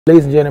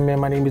Ladies and gentlemen,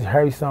 my name is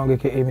Harrysong,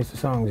 aka Mr.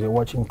 Songs. You're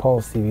watching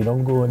Pulse TV.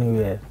 Don't go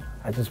anywhere.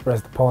 I just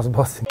pressed the pause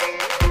button.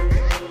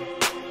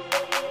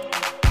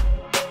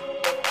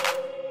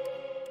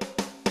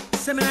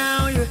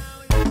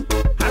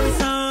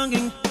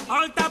 Harrysong,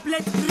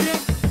 Altarplate,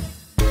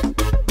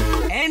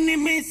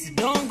 enemies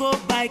don't go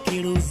by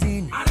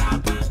kerosene.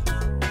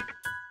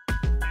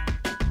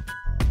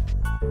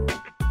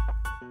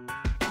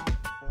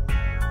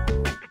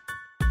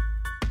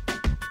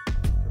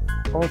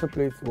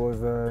 Altarplate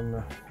was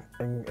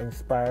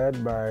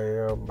inspired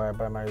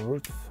by my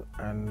roots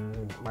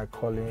and my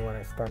calling when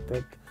I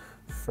started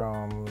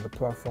from the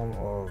platform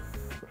of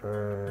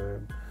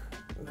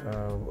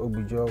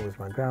Obijo with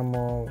my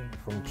grandma,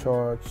 from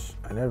church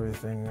and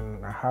everything,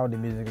 and how the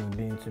music has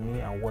been to me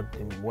and what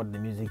the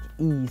music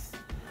is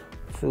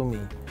to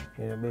me.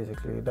 You know,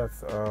 basically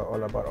that's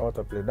all about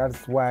Altarplate.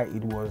 That's why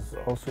it was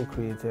also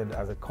created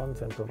as a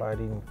content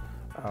providing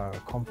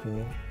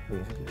company,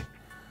 basically.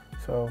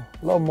 So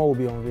a lot more will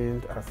be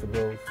unveiled as it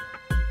goes.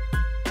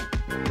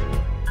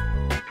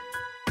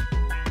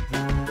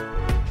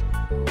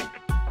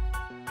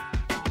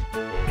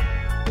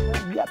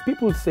 Yeah,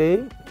 people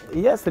say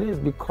yes, it is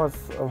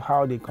because of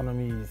how the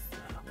economy is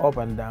up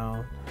and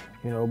down,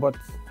 you know. But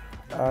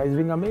it's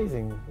been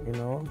amazing, you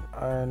know,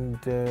 and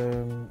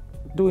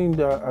doing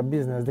the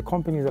business, the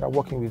companies that are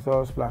working with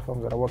us,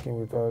 platforms that are working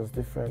with us,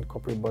 different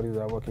corporate bodies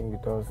that are working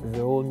with us, is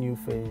a whole new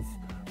phase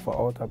for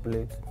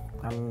Altarplate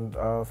and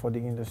for the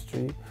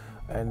industry,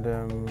 and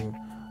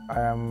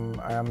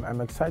I'm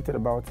excited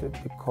about it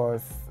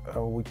because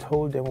we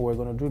told them we're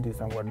going to do this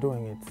and we're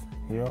doing it.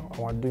 You know, and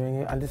we're doing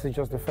it, and this is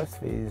just the first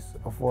phase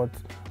of what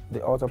the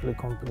Altarplate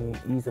company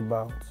is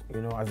about.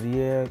 You know, as the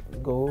year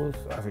goes,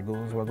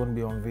 we're going to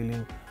be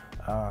unveiling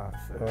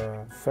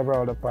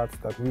several other parts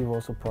that we've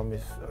also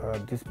promised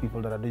these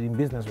people that are doing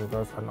business with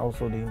us, and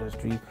also the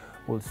industry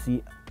will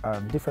see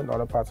different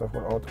other parts of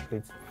what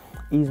Altarplate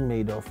is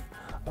made of.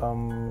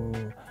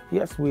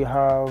 Yes, we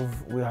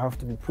have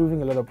to be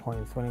proving a lot of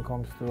points when it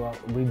comes to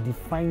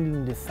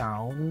redefining the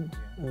sound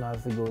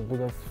as it goes,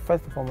 because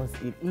first and foremost,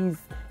 it is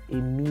a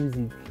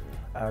music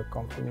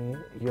company.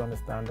 You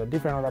understand that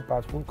different other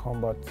parts will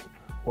come, but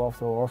we'll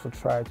also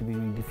try to be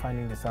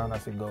redefining the sound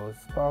as it goes.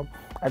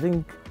 I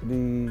think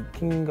the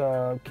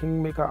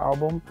Kingmaker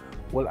album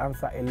will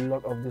answer a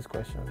lot of these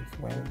questions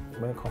when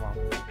it comes out.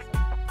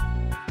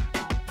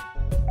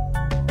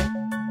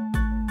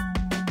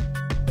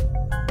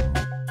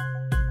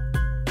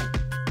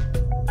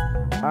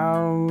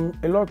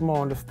 A lot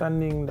more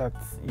understanding that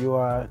you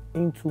are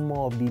into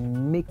more of the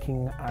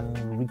making and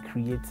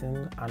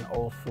recreating and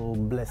also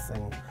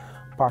blessing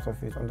part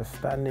of it.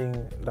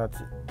 Understanding that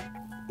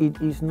it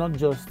is not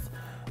just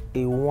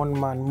a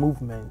one-man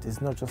movement.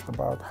 It's not just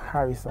about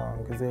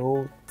Harrysong. It's a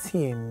whole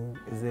team.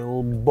 It's a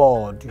whole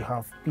board. You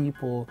have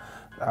people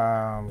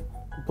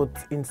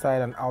both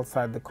inside and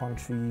outside the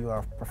country. You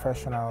have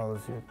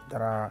professionals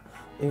that are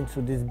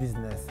into this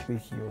business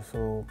with you.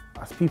 So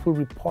as people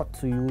report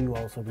to you, you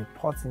are also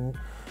reporting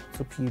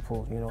to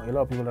people. You know, a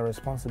lot of people are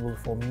responsible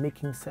for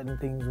making certain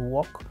things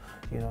work.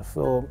 You know,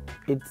 so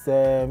it's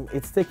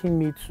taking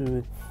me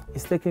to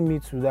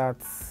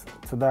that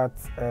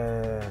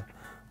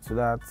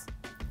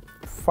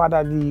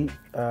fatherly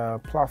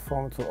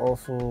platform to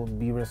also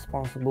be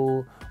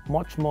responsible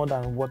much more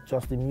than what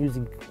just the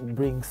music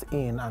brings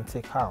in and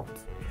take out.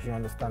 You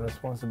understand,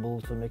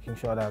 responsible to making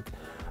sure that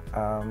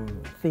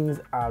things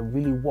are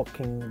really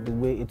working the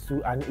way it's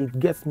do, and it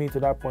gets me to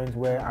that point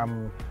where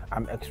I'm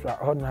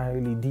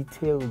extraordinarily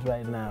detailed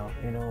right now.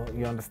 You know,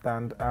 you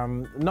understand.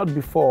 Not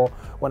before,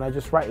 when I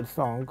just write a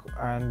song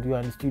and you're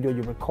in the studio,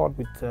 you record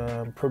with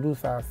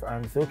producers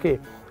and say, okay,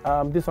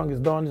 this song is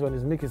done, this one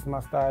is mixed, it's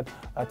mastered.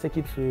 I take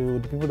it to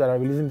the people that are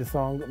releasing the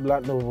song.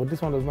 No,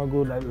 this one does not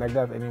go like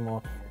that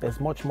anymore. There's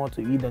much more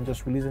to it than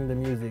just releasing the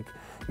music.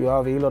 You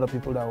have a lot of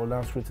people that will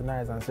now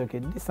scrutinize and say, okay,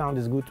 this sound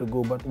is good to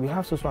go, but we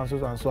have so and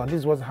so and so, and this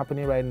is what's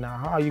happening right now.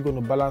 How are you going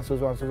to balance so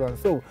and so and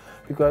so?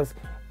 Because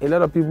a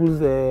lot of people's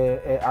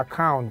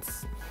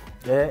accounts,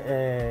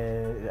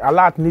 a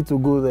lot need to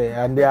go there,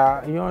 and they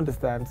are, you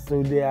understand,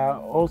 so they are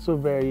also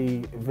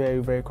very, very,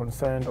 very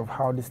concerned of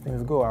how these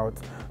things go out.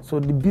 So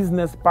the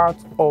business part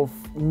of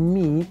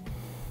me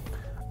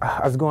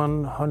has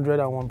gone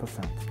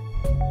 101%.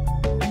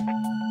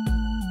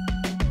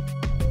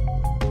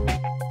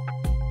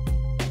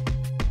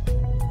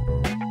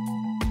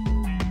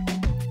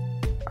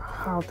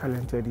 How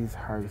talented is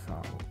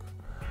Harrysong?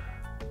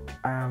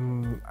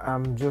 I'm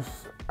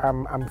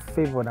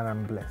favored and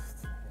I'm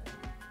blessed.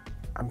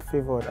 I'm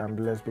favored and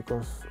blessed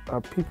because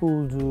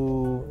people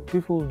do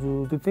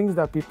the things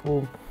that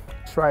people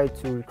try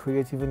to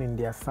recreate even in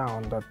their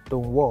sound that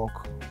don't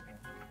work.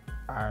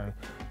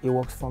 It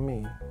works for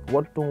me.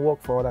 What don't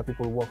work for other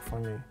people work for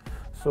me.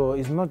 So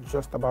it's not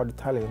just about the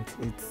talent.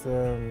 It's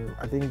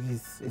I think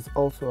it's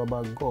also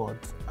about God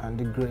and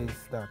the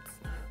grace that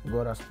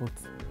God has put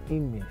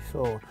in me.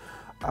 So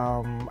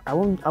I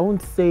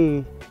won't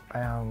say I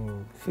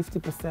am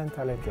 50%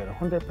 talented,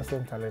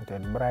 100%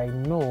 talented, but I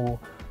know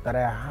that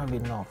I have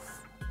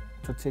enough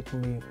to take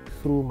me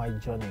through my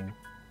journey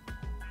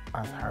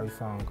as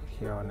Harrysong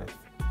here on earth.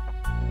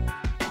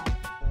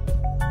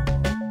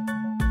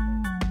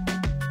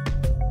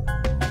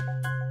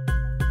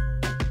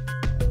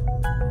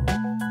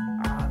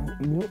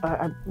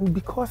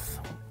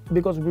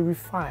 Because we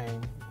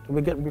refine,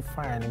 we get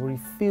refined, we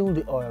refill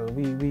the oil,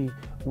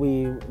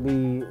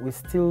 we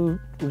still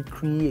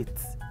recreate.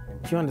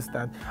 Do you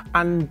understand?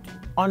 And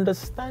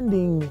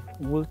understanding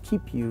will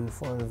keep you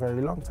for a very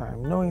long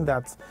time, knowing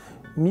that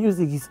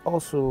music is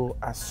also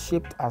as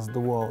shaped as the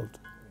world.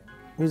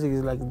 Music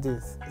is like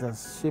this, it's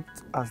as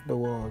shaped as the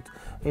world.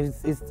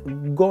 It's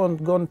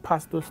gone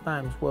past those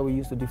times where we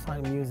used to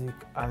define music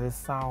as a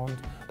sound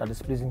that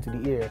is pleasing to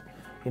the ear.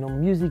 You know,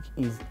 music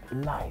is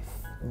life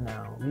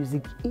now.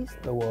 Music is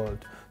the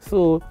world.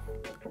 So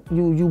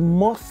you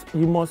must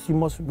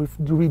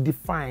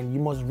redefine,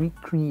 you must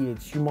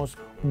recreate, you must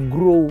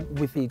grow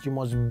with it, you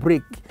must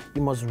break,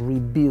 you must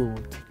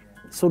rebuild.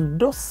 So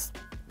those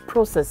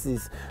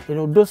processes, you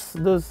know, those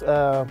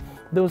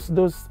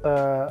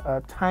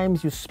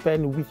times you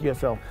spend with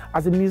yourself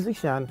as a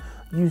musician,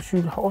 you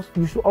should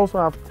also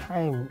have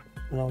time,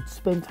 you know,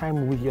 spend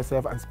time with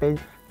yourself and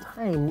spend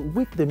time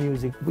with the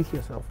music, with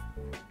yourself.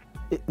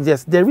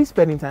 Yes, there is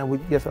spending time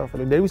with yourself.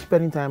 There is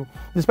spending time.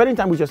 The spending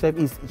time with yourself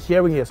is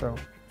hearing yourself,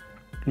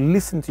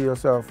 listen to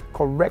yourself,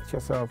 correct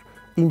yourself,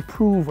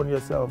 improve on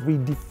yourself,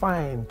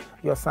 redefine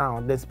your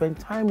sound. Then spend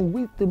time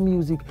with the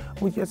music,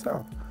 with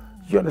yourself.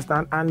 You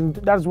understand? And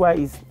that's why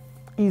it's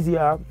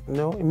easier. You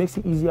know, it makes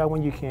it easier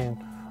when you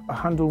can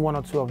handle one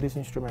or two of these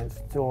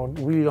instruments to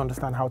really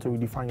understand how to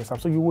redefine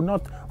yourself. So you will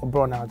not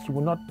burn out. You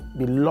will not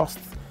be lost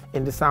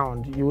in the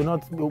sound. You will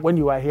not, when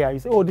you are here, you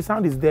say, oh, the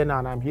sound is there now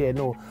and I'm here.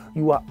 No,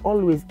 you are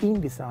always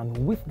in the sound,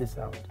 with the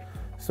sound.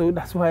 So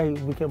that's why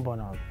we can burn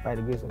out, by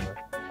the grace of God.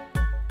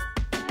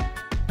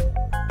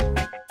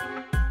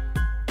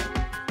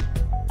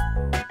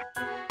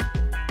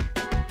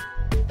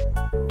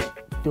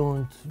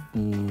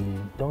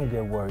 Don't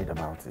get worried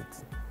about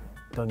it.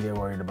 Don't get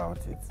worried about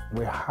it.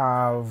 We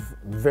have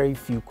very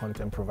few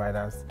content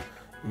providers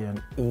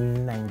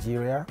in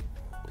Nigeria.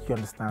 You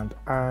understand?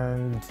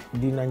 And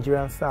the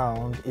Nigerian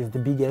sound is the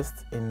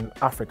biggest in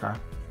Africa.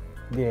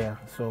 Yeah.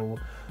 So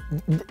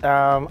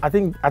I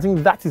think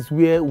that is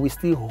where we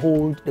still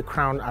hold the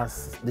crown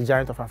as the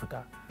giant of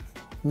Africa.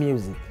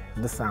 Music,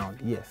 the sound,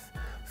 yes.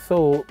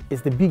 So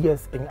it's the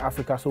biggest in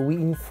Africa. So we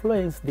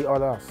influence the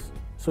others.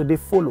 So they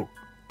follow.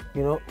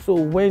 You know. So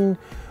when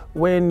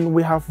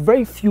we have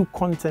very few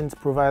content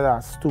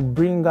providers to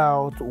bring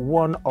out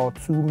one or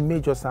two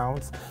major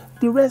sounds,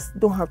 the rest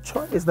don't have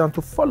choice than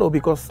to follow,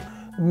 because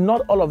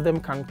not all of them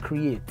can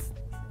create.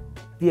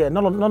 Yeah,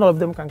 none of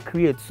them can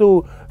create.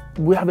 So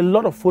we have a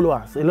lot of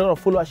followers, a lot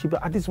of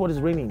followership. This is what is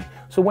reigning.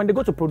 So when they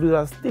go to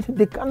producers,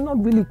 they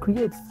cannot really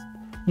create.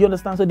 You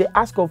understand? So they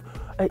ask of,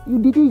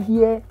 did you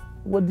hear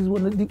what this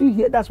one? Did you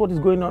hear that's what is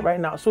going on right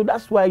now? So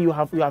that's why you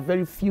have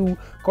very few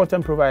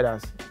content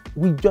providers.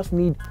 We just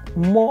need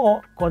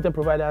more content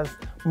providers,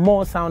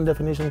 more sound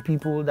definition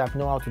people that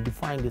know how to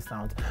define the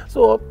sound.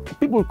 So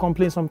people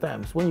complain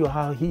sometimes when you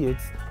have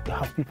hits, you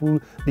have people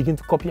begin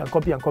to copy and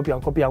copy and copy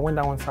and copy, and when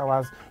that one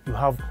sours,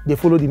 they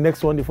follow the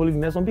next one,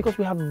 because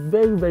we have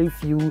very, very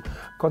few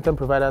content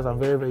providers and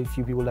very, very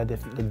few people that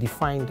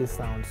define this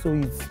sound.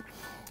 So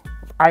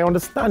I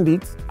understand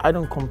it. I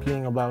don't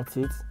complain about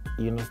it.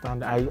 You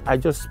understand? I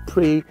just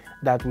pray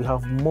that we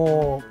have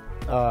more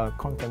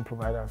content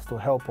providers to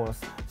help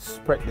us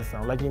spread the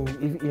sound. Like in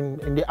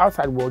the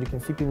outside world, you can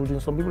see people doing.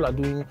 Some people are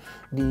doing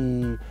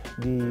the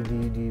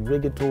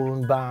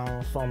reggaeton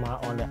bounce. Some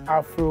are on the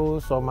Afro.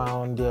 Some are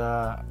on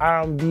the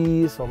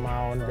R&B. Some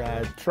are on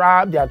the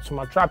trap. Some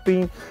are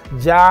trapping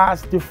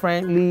jazz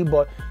differently.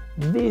 But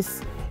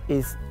this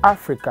is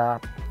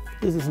Africa.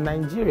 This is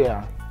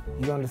Nigeria.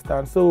 You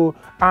understand? So,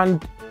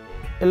 and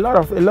a lot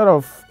of the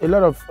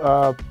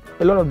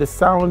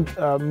sound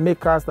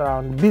makers that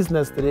are in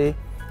business today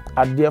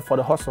are there for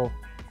the hustle.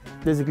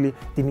 Basically,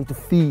 they need to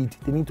feed.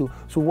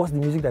 So what's the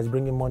music that's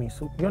bringing money?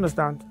 So you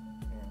understand?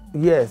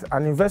 Yes,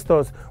 and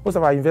investors, most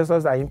of our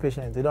investors are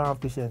impatient. They don't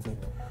have patience.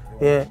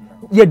 Yeah,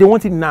 they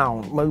want it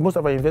now. Most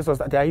of our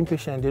investors, they are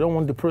impatient. They don't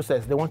want the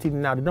process. They want it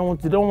now. They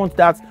don't want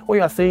that. When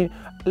you are saying,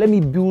 let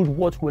me build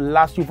what will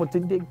last you, but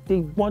they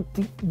want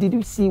it. Did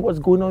you see what's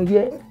going on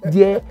here?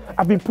 Yeah,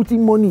 I've been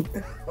putting money.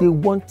 They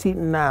want it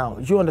now.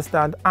 You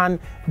understand? And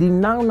the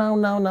now.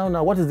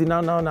 What is the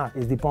now?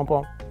 Is the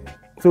pom-pom.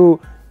 So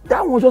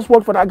that won't just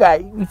work for that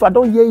guy. If I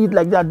don't hear it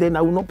like that, then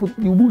I will not put.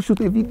 You will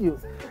shoot a video.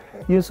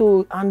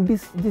 So, and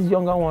these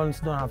younger ones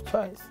don't have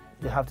choice.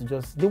 They have to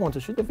they want to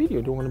shoot a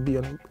video. They want to be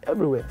on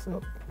everywhere.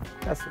 So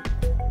that's it.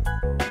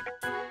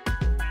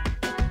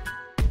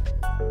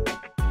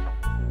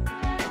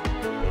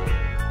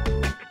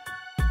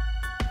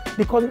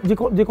 The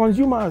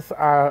consumers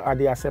are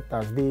the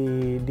acceptors.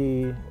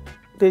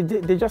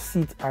 They just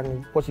sit,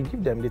 and what you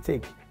give them, they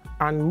take.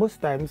 And most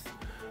times,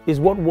 it's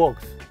what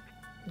works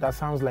that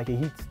sounds like a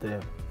hit to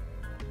them.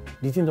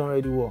 The thing don't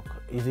already work.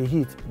 It's a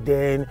hit.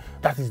 Then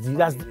that's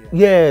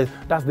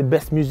the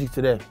best music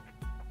to them.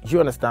 Do you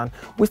understand?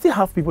 We still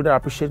have people that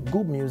appreciate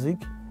good music,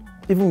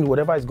 even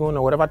whatever is going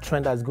on, whatever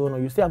trend that's going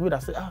on. You still have people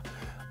that say,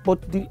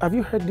 but have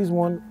you heard this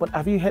one? But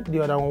have you heard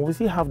the other one? We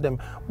still have them.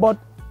 But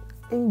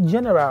in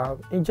general,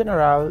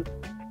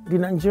 the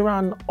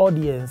Nigerian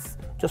audience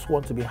just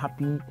want to be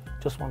happy,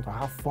 just want to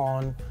have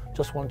fun,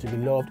 just want to be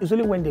loved. It's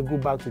only when they go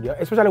back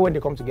to especially when they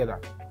come together.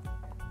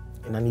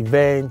 In an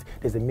event,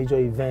 there's a major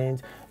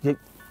event,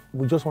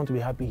 we just want to be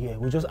happy here.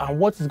 And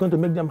what is going to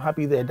make them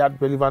happy there?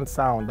 That relevant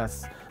sound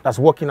that's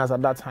working as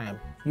at that time.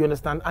 You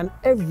understand? And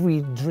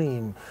every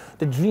dream,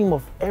 the dream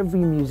of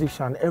every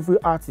musician,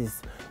 every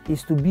artist,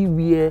 is to be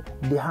where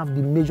they have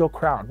the major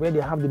crowd, where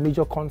they have the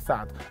major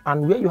concert.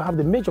 And where you have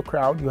the major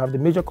crowd, you have the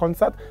major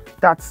concert,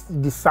 that's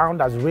the sound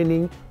that's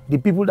reigning. The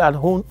people that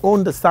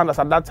own the sound that's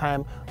at that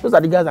time, those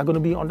are the guys that are going to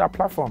be on that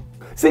platform.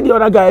 See, the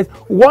other guys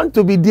want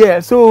to be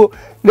there. So,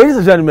 ladies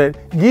and gentlemen,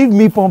 give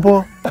me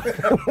Pompo.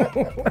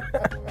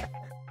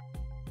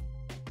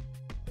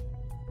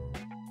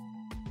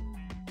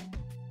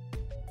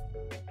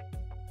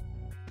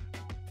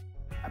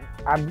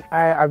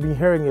 I've been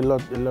hearing a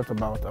lot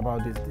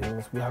about these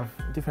deals. We have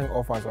different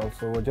offers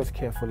also. We're just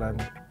careful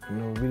and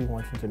really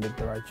wanting to make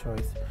the right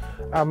choice.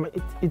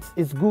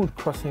 It's good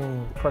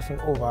crossing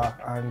over,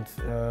 and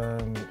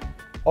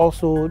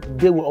also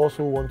they will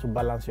also want to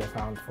balance your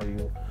sound for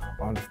you,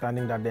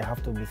 understanding that they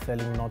have to be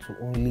selling not to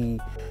only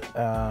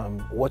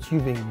what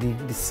you've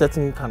been the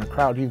certain kind of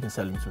crowd you've been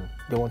selling to.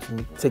 They want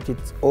to take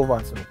it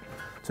over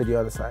to the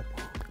other side.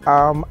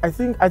 I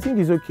think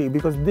it's okay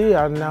because they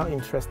are now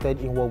interested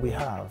in what we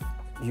have.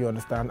 You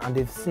understand, and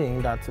they've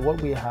seen that what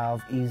we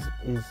have is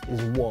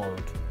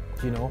world,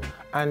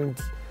 and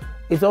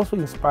it's also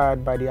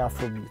inspired by the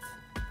Afrobeat,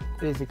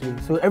 basically.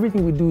 So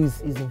everything we do is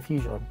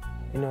infusion,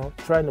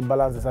 trying to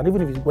balance this. And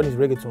even if when it's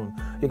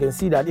reggaeton, you can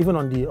see that even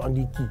on the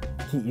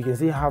key, you can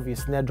see how your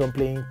snare drum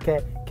playing ke.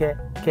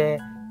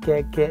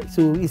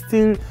 So it's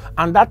still,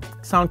 and that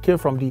sound came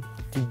from the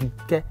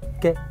ke,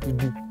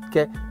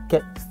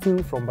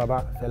 still from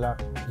Baba Fela.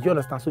 You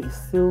understand? So it's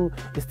still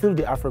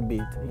the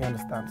Afrobeat. You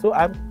understand? So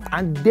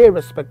and they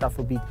respect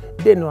Afrobeat.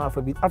 They know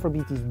Afrobeat.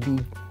 Afrobeat is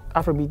big.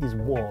 Afrobeat is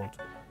world.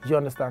 You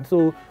understand?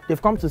 So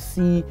they've come to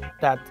see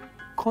that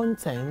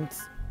content,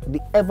 the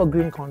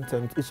evergreen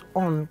content, is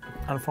on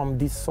and from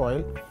this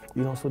soil.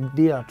 So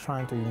they are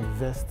trying to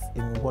invest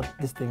in what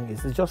this thing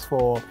is. It's just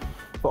for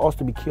us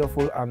to be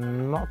careful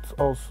and not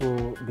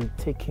also be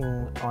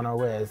taking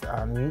unawares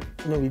and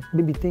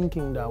maybe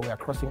thinking that we are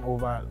crossing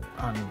over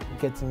and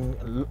getting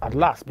at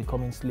last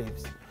becoming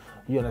slaves.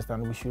 You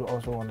understand? We should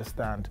also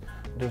understand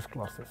those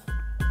clauses.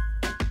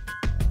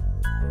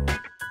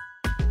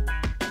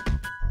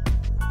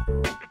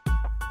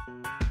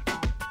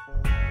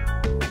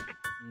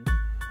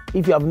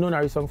 If you have known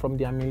Harrysong from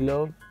the I'm in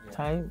Love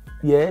time,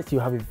 yes, you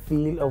have a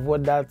feel of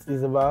what that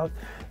is about.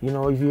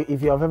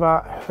 If you have ever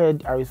heard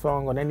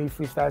Harrysong on any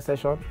freestyle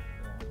session,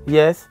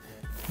 yes,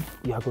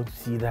 you are going to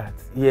see that.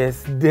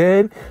 Yes,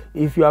 then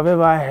if you have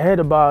ever heard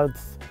about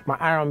my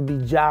R&B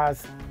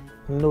jazz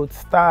note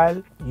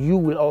style, you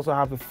will also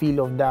have a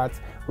feel of that.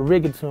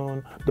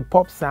 Reggaeton, the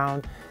pop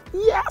sound,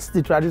 yes,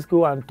 the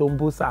traditional and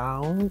tombo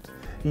sound,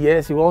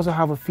 yes, you also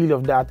have a feel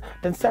of that.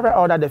 Then several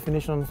other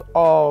definitions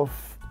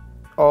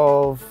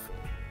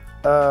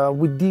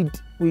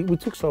we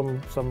took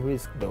some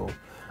risk though,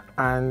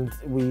 and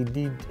we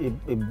did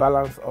a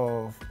balance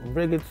of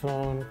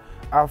reggaeton,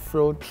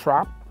 Afro,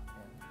 trap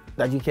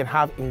that you can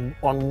have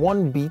on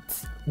one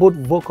beat, both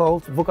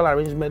vocals, vocal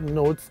arrangement,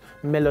 notes,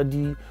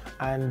 melody,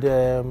 and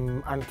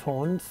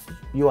tones.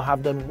 You'll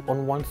have them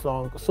on one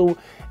song. So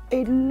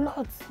a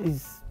lot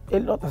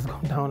has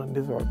gone down on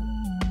this one.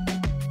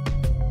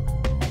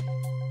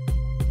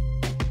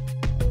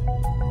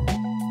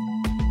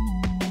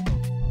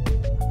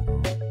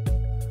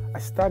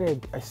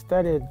 I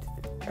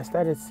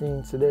started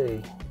seeing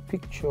today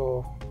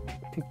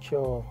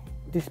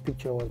this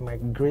picture was my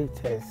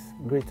greatest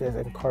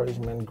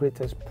encouragement,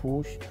 greatest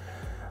push,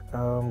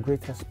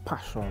 greatest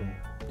passion.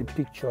 The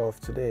picture of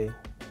today,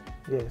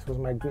 yes, was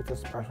my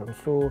greatest passion.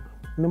 So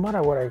no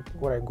matter what I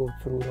go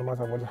through, no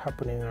matter what's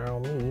happening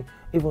around me,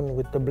 even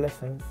with the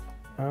blessings,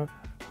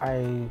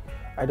 I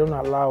don't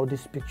allow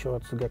this picture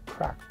to get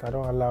cracked. I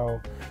don't allow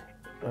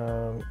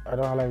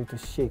it to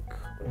shake,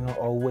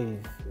 or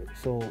wave.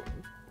 So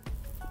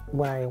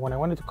when I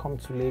wanted to come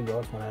to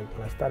Lagos, when I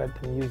started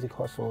the music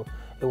hustle,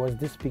 it was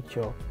this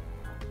picture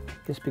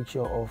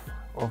of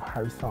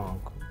Harrysong,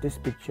 this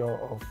picture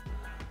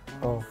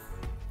of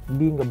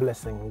being a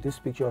blessing, this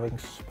picture of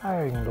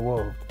inspiring the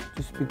world,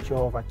 this picture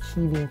of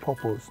achieving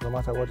purpose, no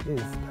matter what it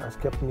is, has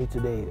kept me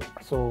today.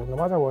 So no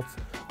matter what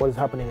is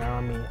happening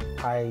around me,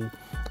 I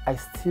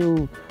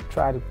still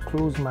try to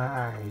close my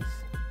eyes,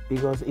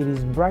 because it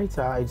is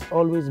brighter, it's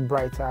always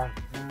brighter,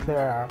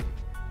 clearer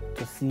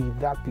to see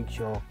that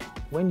picture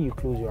when you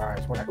close your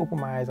eyes. When I open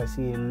my eyes, I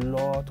see a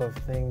lot of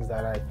things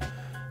that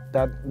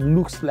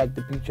looks like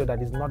the picture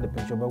that is not the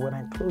picture, but when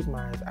I close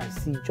my eyes, I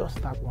see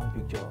just that one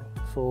picture.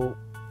 So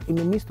in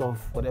the midst of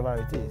whatever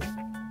it is,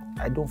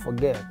 I don't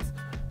forget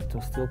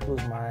to still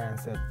close my eye and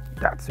say,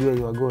 that's where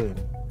you are going.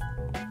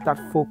 that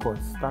focus,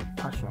 that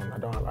passion, I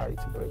don't allow it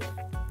to break.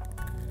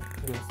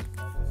 Yes.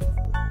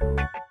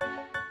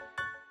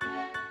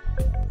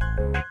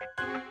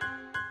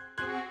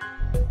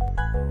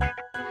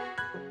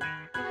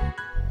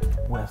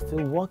 We're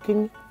still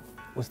working.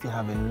 We still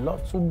have a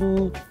lot to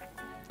do.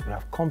 We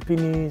have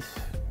companies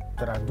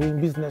that are doing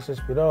businesses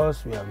with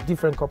us. We have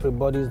different corporate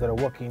bodies that are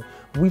working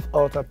with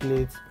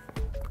Altarplate.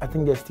 I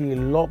think there's still a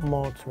lot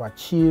more to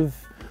achieve.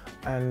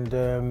 And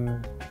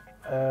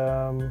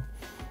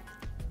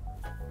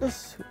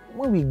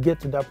when we get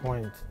to that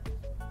point,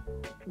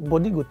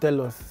 body will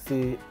tell us,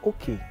 say,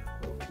 okay,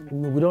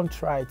 we don't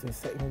try it to a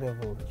certain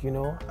level, you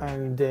know,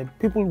 and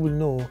people will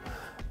know,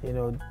 you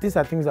know, these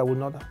are things that will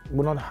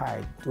not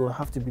hide. They will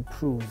have to be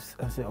proofs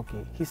and say,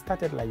 okay, he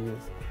started like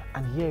this,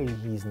 and here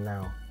he is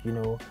now, you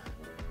know.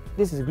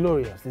 This is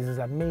glorious, this is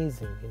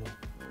amazing, you know.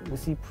 We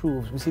see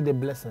proofs, we see the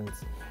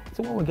blessings.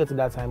 So when we get to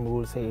that time, we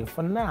will say,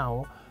 for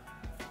now,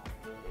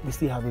 we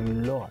still have a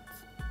lot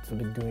to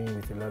be doing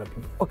with a lot of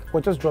people. Okay,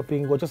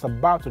 we're just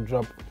about to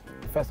drop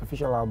the first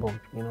official album,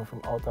 you know,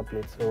 from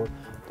Altarplate. So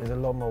there's a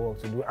lot more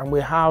work to do. And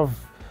we have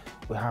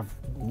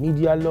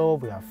media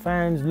love, we have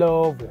fans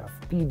love, we have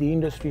the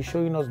industry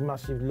showing us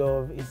massive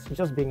love. It's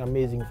just being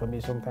amazing for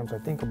me. Sometimes I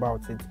think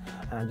about it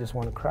and I just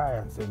want to cry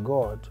and say,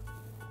 God,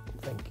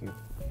 thank you.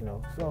 You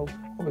know, so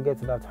when we get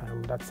to that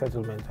time, that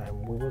settlement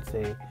time, we will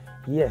say,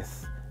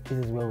 yes,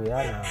 this is where we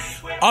are now.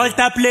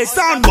 Altarplate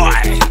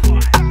Soundboy,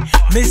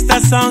 Mr.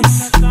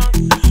 Songs,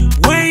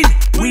 Wayne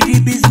with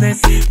the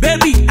business.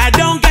 Baby, I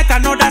don't get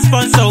another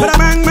sponsor.